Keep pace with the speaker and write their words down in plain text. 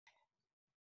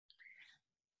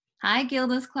Hi,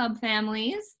 Gilda's Club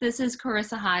families. This is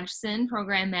Carissa Hodgson,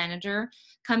 Program Manager,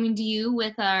 coming to you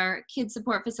with our Kid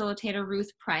Support Facilitator,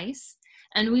 Ruth Price.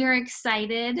 And we are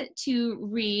excited to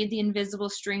read The Invisible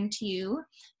String to you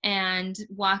and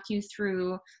walk you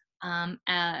through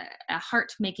a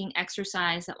heart-making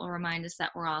exercise that will remind us that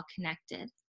we're all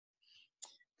connected.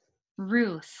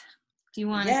 Ruth, do you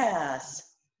want to?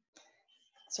 Yes.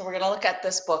 So we're going to look at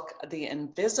this book, The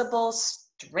Invisible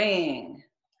String.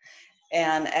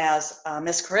 And as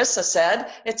Miss Carissa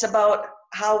said, it's about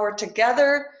how we're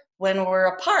together when we're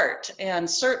apart. And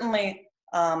certainly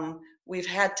we've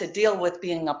had to deal with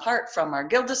being apart from our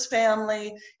Gilda's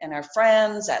family and our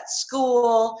friends at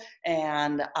school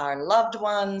and our loved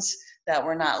ones that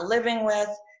we're not living with.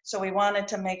 So we wanted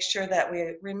to make sure that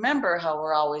we remember how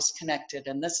we're always connected.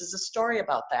 And this is a story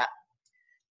about that.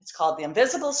 It's called The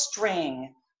Invisible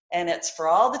String, and it's for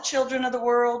all the children of the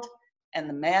world and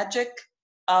the magic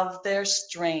of their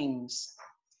strings.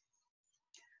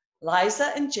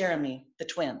 Liza and Jeremy, the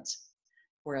twins,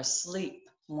 were asleep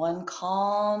one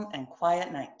calm and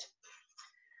quiet night.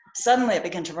 Suddenly it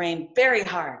began to rain very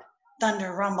hard.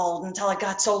 Thunder rumbled until it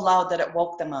got so loud that it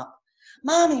woke them up.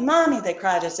 "Mommy, Mommy," they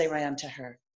cried as they ran to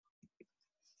her.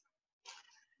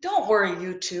 "Don't worry,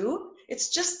 you two.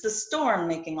 It's just the storm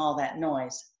making all that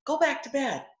noise. Go back to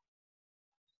bed."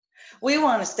 "We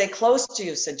want to stay close to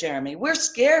you," said Jeremy. "We're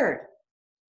scared."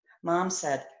 Mom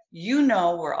said, "You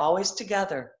know we're always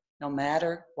together, no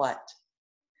matter what."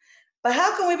 "But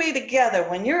how can we be together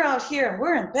when you're out here and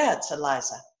we're in bed?" said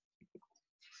Liza.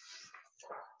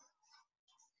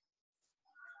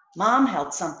 Mom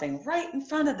held something right in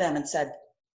front of them and said,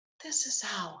 "This is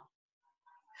how."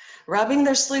 Rubbing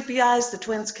their sleepy eyes, the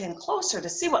twins came closer to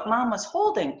see what Mom was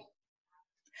holding.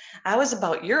 I was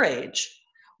about your age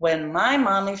when my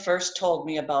mommy first told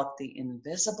me about the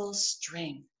invisible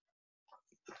string.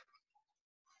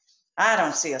 "I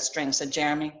don't see a string," said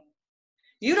Jeremy.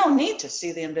 "You don't need to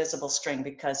see the invisible string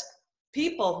because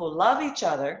people who love each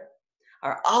other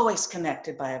are always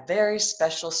connected by a very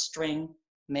special string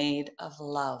made of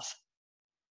love."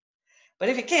 "But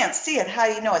if you can't see it, how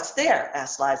do you know it's there?"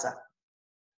 asked Liza.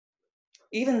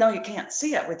 "Even though you can't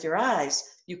see it with your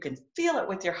eyes, you can feel it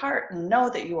with your heart and know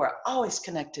that you are always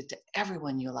connected to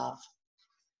everyone you love."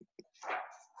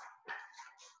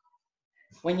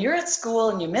 "When you're at school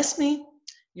and you miss me,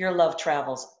 your love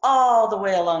travels all the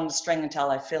way along the string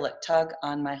until I feel it tug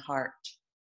on my heart.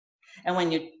 And when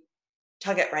you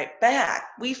tug it right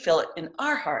back, we feel it in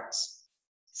our hearts,"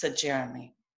 said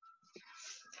Jeremy.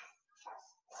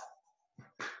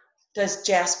 "Does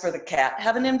Jasper the cat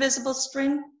have an invisible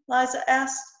string?" Liza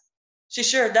asked. "She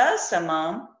sure does," said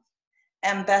Mom.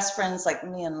 "And best friends like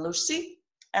me and Lucy?"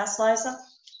 asked Liza.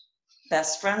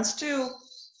 "Best friends too."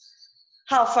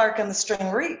 "How far can the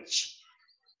string reach?"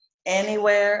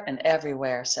 "Anywhere and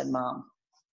everywhere," said Mom.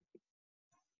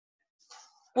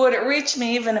 "Would it reach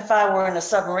me even if I were in a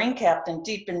submarine captain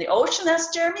deep in the ocean?"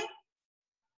 asked Jeremy.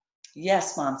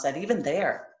 "Yes," Mom said, "even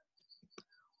there."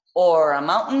 "Or a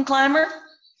mountain climber?"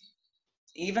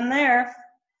 "Even there."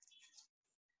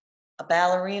 "A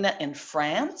ballerina in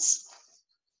France?"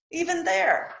 "Even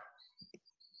there."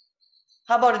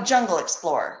 "How about a jungle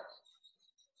explorer?"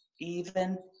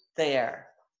 "Even there."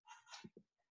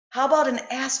 "How about an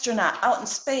astronaut out in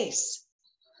space?"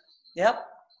 "Yep,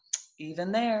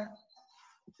 even there."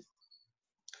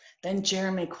 Then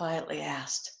Jeremy quietly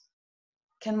asked,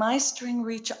 "Can my string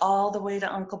reach all the way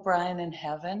to Uncle Brian in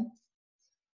heaven?"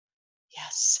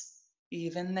 "Yes,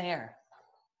 even there."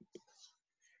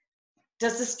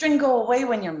 "Does the string go away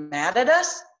when you're mad at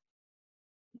us?"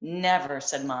 "Never,"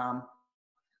 said Mom.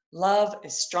 "Love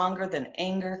is stronger than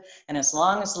anger, and as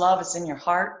long as love is in your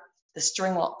heart, the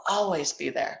string will always be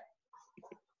there."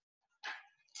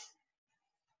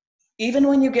 "Even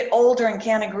when you get older and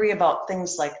can't agree about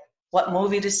things like what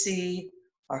movie to see,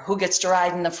 or who gets to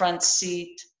ride in the front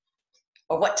seat,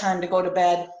 or what time to go to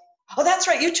bed?" "Oh, that's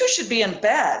right, you two should be in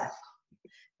bed."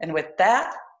 And with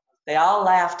that, they all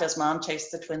laughed as Mom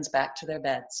chased the twins back to their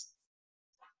beds.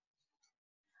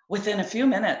 Within a few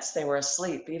minutes, they were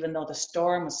asleep, even though the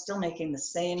storm was still making the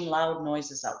same loud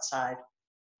noises outside.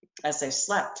 As they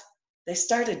slept, they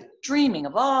started dreaming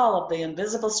of all of the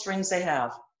invisible strings they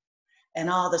have,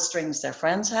 and all the strings their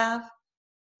friends have,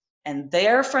 and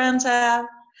their friends have,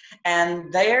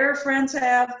 and their friends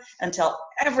have, until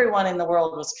everyone in the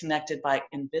world was connected by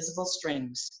invisible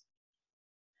strings.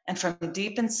 And from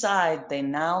deep inside, they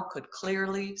now could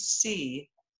clearly see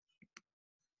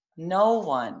no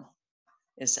one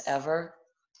is ever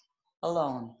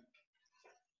alone.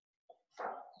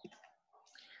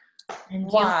 And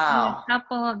you only Wow. a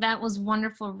couple. That was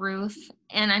wonderful, Ruth.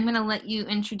 And I'm going to let you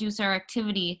introduce our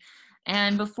activity.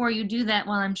 And before you do that,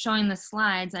 while I'm showing the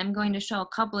slides, I'm going to show a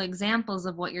couple examples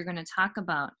of what you're going to talk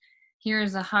about.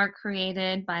 Here's a heart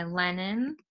created by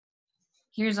Lennon.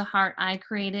 Here's a heart I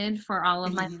created for all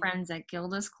of my friends at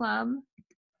Gilda's Club.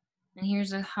 And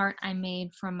here's a heart I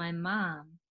made from my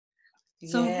mom.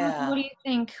 So Ruth, what Yeah. do you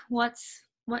think? What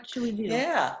should we do?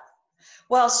 Yeah.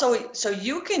 Well, so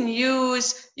you can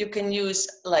use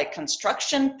like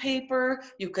construction paper,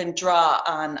 you can draw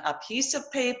on a piece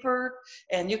of paper,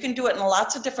 and you can do it in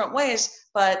lots of different ways,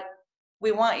 but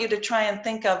we want you to try and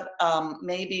think of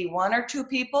maybe one or two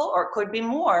people, or it could be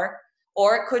more,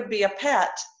 or it could be a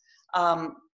pet,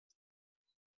 um,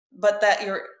 but that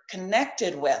you're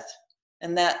connected with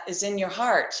and that is in your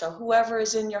heart. So whoever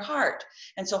is in your heart.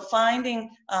 And so finding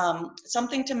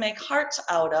something to make hearts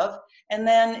out of, and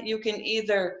then you can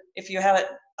either, if you have it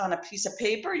on a piece of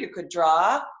paper, you could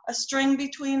draw a string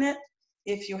between it.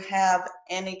 If you have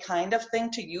any kind of thing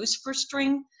to use for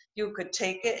string, you could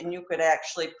take it and you could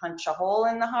actually punch a hole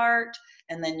in the heart,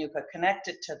 and then you could connect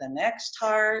it to the next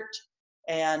heart,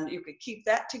 and you could keep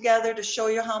that together to show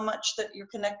you how much that you're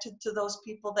connected to those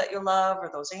people that you love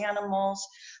or those animals.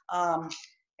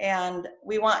 And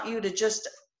we want you to just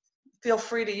feel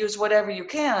free to use whatever you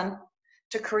can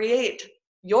to create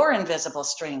your invisible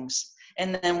strings.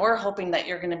 And then we're hoping that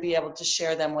you're going to be able to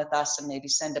share them with us and maybe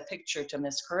send a picture to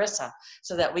Miss Carissa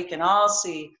so that we can all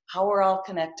see how we're all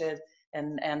connected,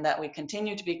 and that we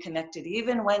continue to be connected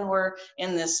even when we're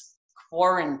in this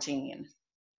quarantine.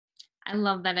 I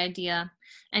love that idea.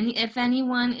 And if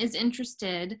anyone is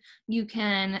interested, you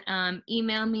can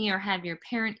email me or have your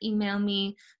parent email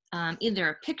me either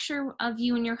a picture of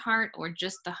you and your heart or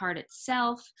just the heart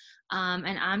itself.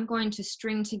 And I'm going to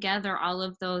string together all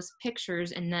of those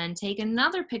pictures and then take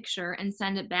another picture and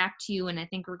send it back to you. And I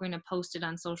think we're going to post it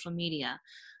on social media.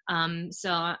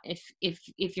 So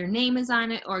if your name is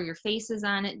on it or your face is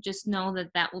on it, just know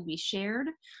that that will be shared.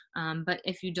 But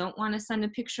if you don't want to send a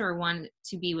picture or want it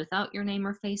to be without your name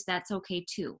or face, that's okay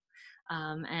too.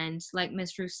 And like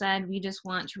Ms. Ruth said, we just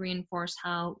want to reinforce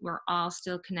how we're all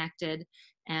still connected,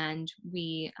 and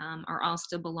we are all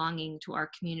still belonging to our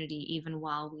community even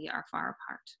while we are far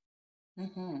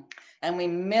apart. And we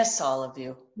miss all of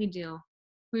you. We do.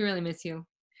 We really miss you.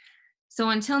 So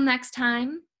until next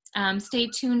time, stay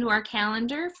tuned to our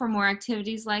calendar for more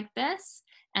activities like this,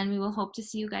 and we will hope to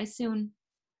see you guys soon.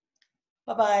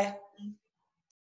 Bye-bye.